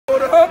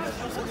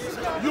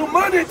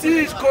humanity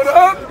is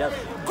corrupt.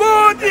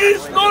 God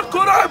is not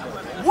corrupt.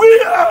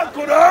 We are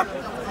corrupt.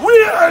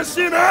 We are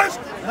sinners.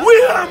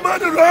 We are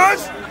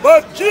murderers.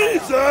 But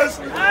Jesus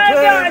I'm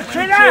not a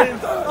sinner.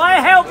 I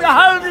help the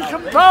homeless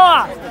and poor.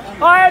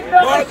 I am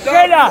not a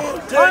sinner.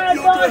 Take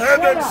you to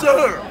heaven,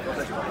 sir.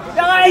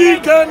 No, He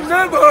can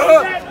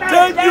never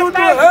take you to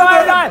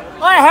heaven.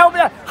 I help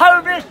the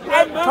homeless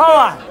and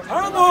poor.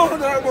 Come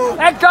on.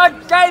 And God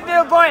gave me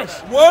a voice.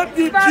 What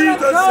did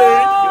Jesus say?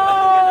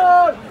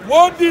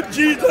 What did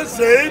Jesus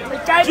say?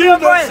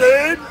 Jesus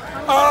said,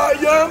 I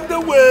am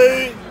the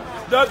way,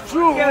 the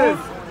truth,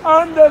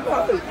 and the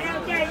life.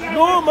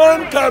 No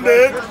man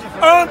cometh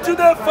unto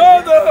the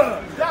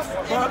Father,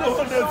 but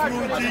only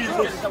through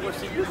Jesus.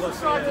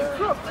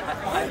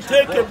 I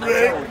take a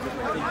break.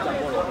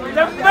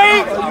 The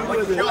meat!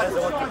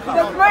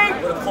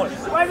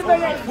 Wait a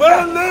minute.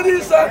 Well,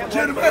 ladies and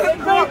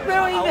gentlemen,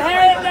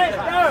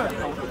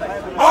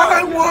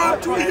 I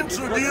want to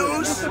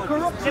introduce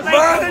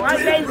my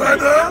twin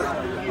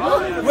brother.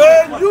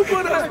 Well,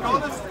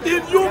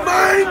 in your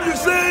mind, you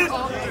say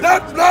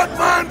that black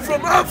man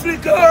from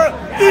Africa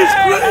is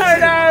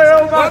crazy.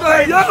 But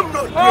I am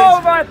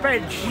not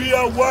crazy. We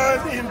are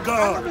one in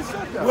God.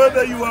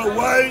 Whether you are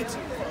white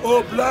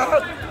or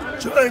black,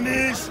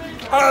 Chinese,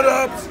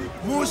 Arabs,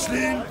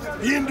 Muslim,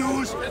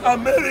 Hindus,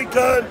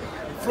 American,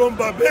 from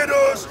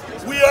Barbados,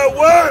 we are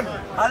one.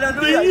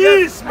 Hallelujah. He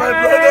is my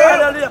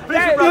brother.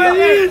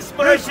 He is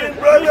my twin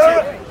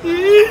brother. He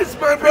is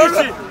my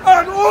brother.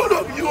 And all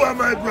of you are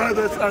my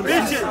brothers and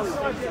sisters.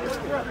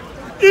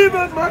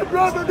 Even my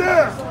brother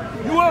there,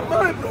 you are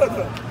my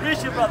brother.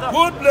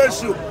 God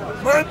bless you.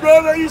 My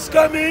brother is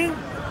coming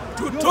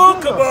to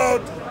talk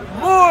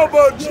more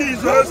about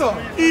Jesus.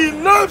 He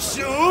loves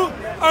you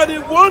and he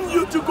wants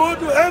you to go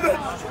to heaven.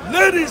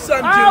 Ladies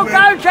and gentlemen,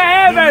 I'll go to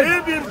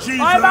heaven. Believe in Jesus.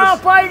 I'm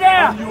halfway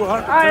there.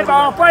 I'm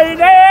halfway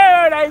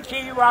there at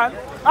 81.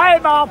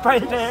 I'm halfway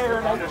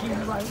there at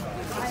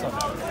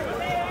 81.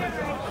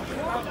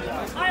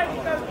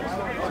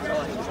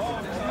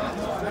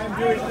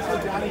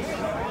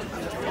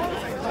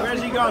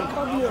 Where's he gone?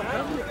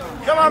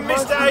 Come on,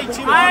 Mr.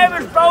 81. I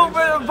was born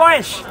with a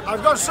voice.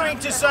 I've got something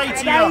to say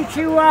to you.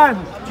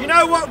 81. Do you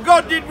know what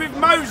God did with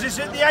Moses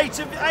at the age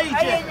of 80?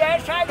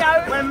 Yes, I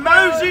know. When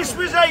Moses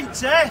was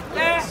 80,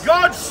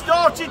 God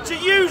started to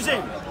use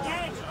him.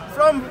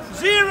 From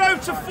 0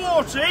 to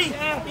 40,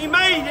 he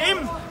made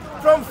him.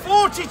 From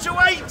 40 to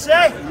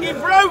 80, he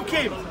broke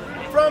him.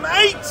 From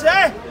 80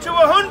 to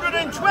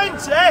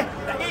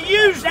 120, he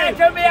used him.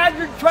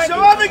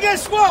 So have a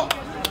guess what?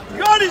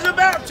 God is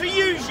about to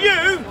use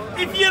you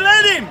if you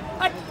let him.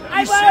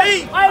 You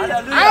see?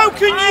 How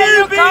can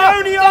you be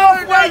only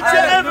halfway to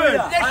heaven?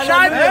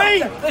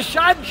 The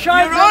sun shines.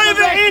 You're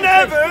either in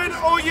heaven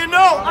or you're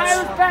not. I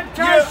was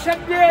baptized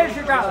some years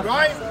ago.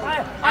 Right?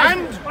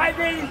 And I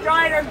really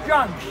died of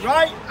drugs.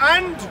 Right?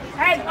 And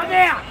I'm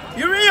here.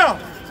 You're here.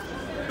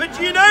 But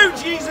do you know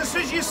Jesus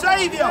as your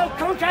Saviour? Of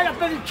course, I've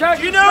been to church.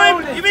 Do you know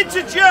him? You've been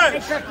to church.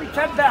 It cost me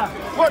 £10.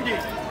 What did?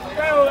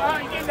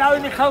 Well, you know,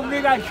 in the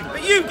congregation.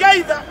 But you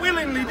gave that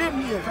willingly,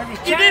 didn't you?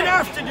 You didn't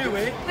have to do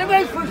it. The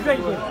roof was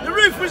leaking. The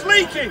roof was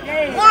leaking?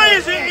 Yeah. Why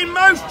is it in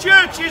most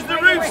churches the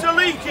roofs are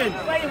leaking?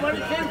 Wait, you want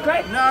a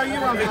secret? No, you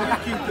have it. You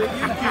keep it.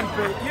 You keep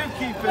it. You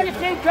keep Want a it.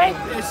 secret?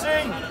 You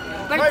see?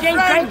 Want My a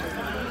secret? friend,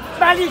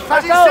 as it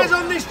says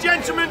on this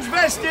gentleman's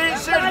vest here, it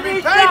says,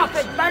 repent,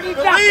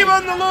 believe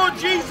on the Lord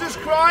Jesus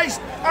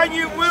Christ, and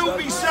you will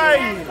be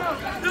saved.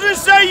 Doesn't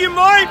say you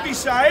might be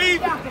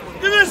saved.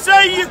 Doesn't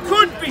say you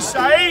could be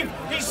saved.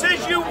 He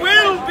says you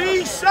will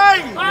be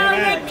saved.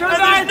 And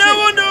there's no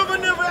one over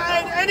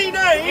any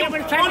name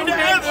under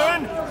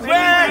heaven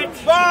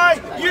whereby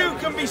you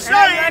can be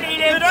saved,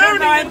 but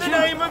only in the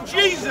name of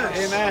Jesus.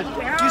 Amen.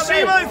 You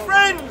see, my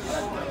friends,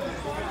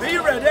 are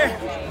you ready?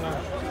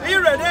 Are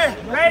you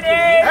ready? Ready.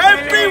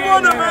 Every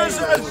one of us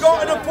has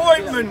got an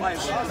appointment.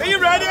 Are you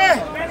ready?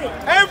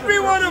 Every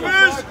one of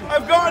us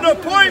have got an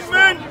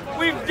appointment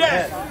with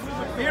death.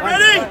 Are you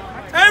ready?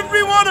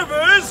 Every one of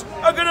us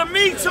are going to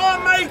meet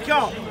our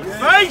Maker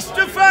face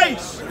to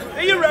face.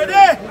 Are you ready?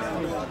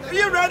 Are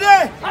you ready?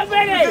 I'm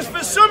ready. Because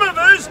for some of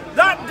us,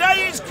 that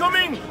day is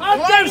coming I'm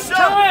getting closer.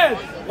 tired.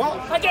 What?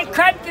 I get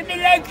cramped in my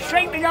legs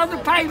sleeping on the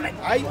pavement.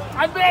 Hey?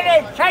 I'm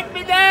ready. Take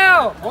me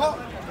now. What?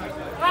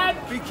 I'm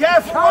Be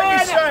careful what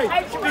you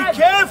tired. say. Be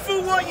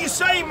careful what you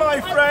say, my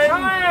friend.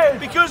 tired.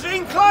 Because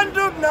in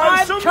Llandudno,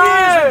 I'm some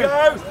tired.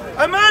 years ago,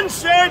 a man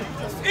said,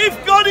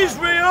 if God is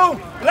real,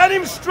 let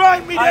him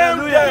strike me down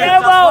dead. Yeah,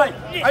 well,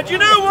 And you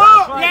know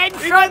what? Let him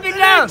He strike went me the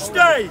down. next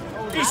day.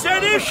 He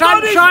said, if sun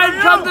God is shines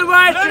real, on the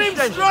let him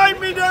righteousness. strike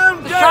me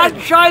down the dead. sun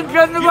shines on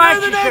the You know the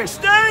righteousness. next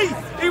day,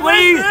 he We,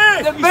 went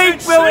there. the He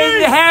meek said, will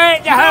 "See,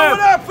 inherit the you know earth. what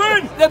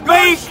happened? The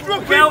God meek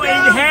struck him will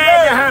down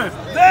inherit the there. earth.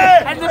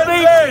 There And the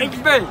then. meek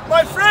is me.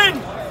 My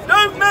friend,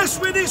 don't mess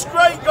with this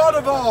great God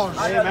of ours.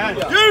 Amen.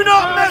 Do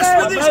not mess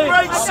with this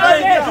great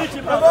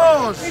Saviour of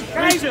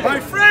ours. My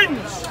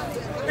friends,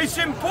 it's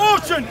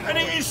important and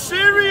it is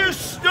serious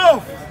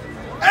stuff.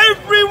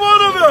 Every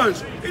one of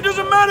us, it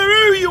doesn't matter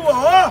who you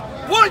are,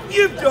 what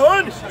you've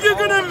done, you're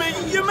going to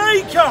meet your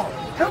Maker.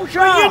 But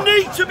you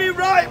need to be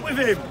right with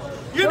Him.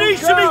 You need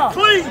to be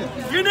clean.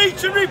 You need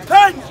to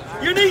repent.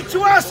 You need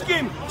to ask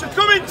Him to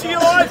come into your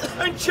life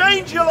and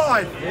change your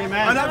life.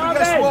 Amen. And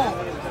guess what?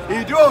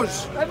 He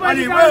does, and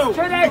He will,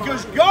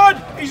 because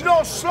God is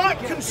not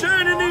slack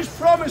concerning His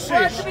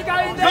promises.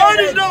 God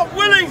is not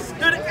willing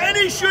that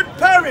any should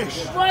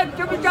perish. Where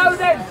do we go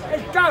then?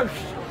 It's ghosts.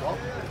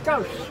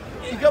 Ghosts.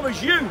 He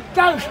goes, you.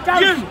 Ghosts.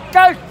 You.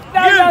 Ghosts.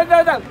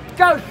 No.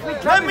 Ghosts.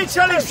 Let me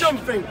tell you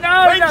something.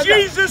 When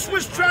Jesus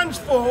was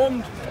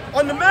transformed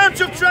on the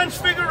Mount of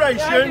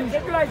Transfiguration,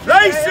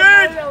 they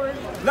said,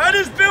 let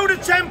us build a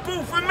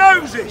temple for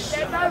Moses.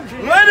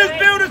 Let us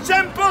build a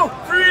temple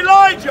for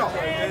Elijah.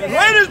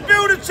 Let us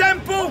build a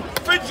temple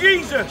for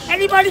Jesus.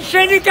 Anybody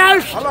seen a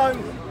ghost? Hello.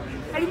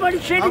 Anybody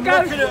seen a I'm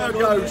ghost? looking at a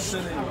ghost.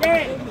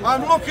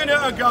 I'm looking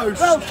at a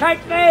ghost. Well,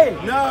 take me.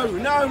 No.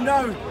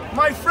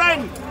 My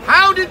friend,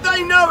 how did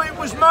they know it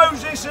was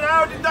Moses and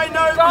how did they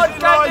know it was Elijah?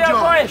 God gave me a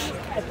voice.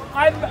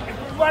 I'm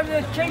one of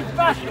the chief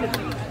pastors.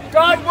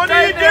 God, what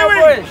are you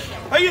doing?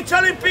 Are you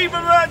telling people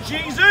about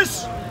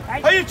Jesus?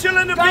 Are you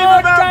telling the people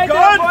about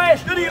God?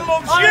 That He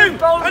loves you,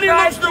 and He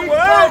loves the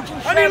world,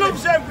 and He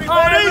loves everybody?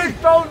 I was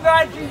born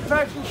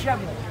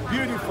 1937.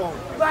 Beautiful.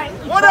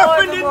 What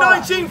happened in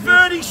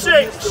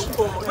 1936?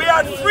 We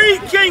had 3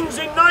 kings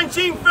in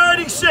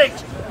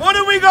 1936. What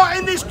have we got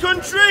in this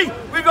country?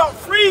 We got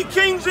 3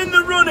 kings in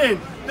the running.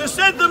 They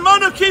said the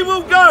monarchy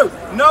will go.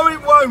 No,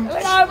 it won't.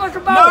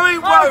 No, it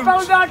won't.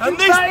 And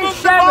this book,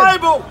 the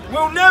Bible,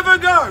 will never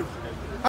go.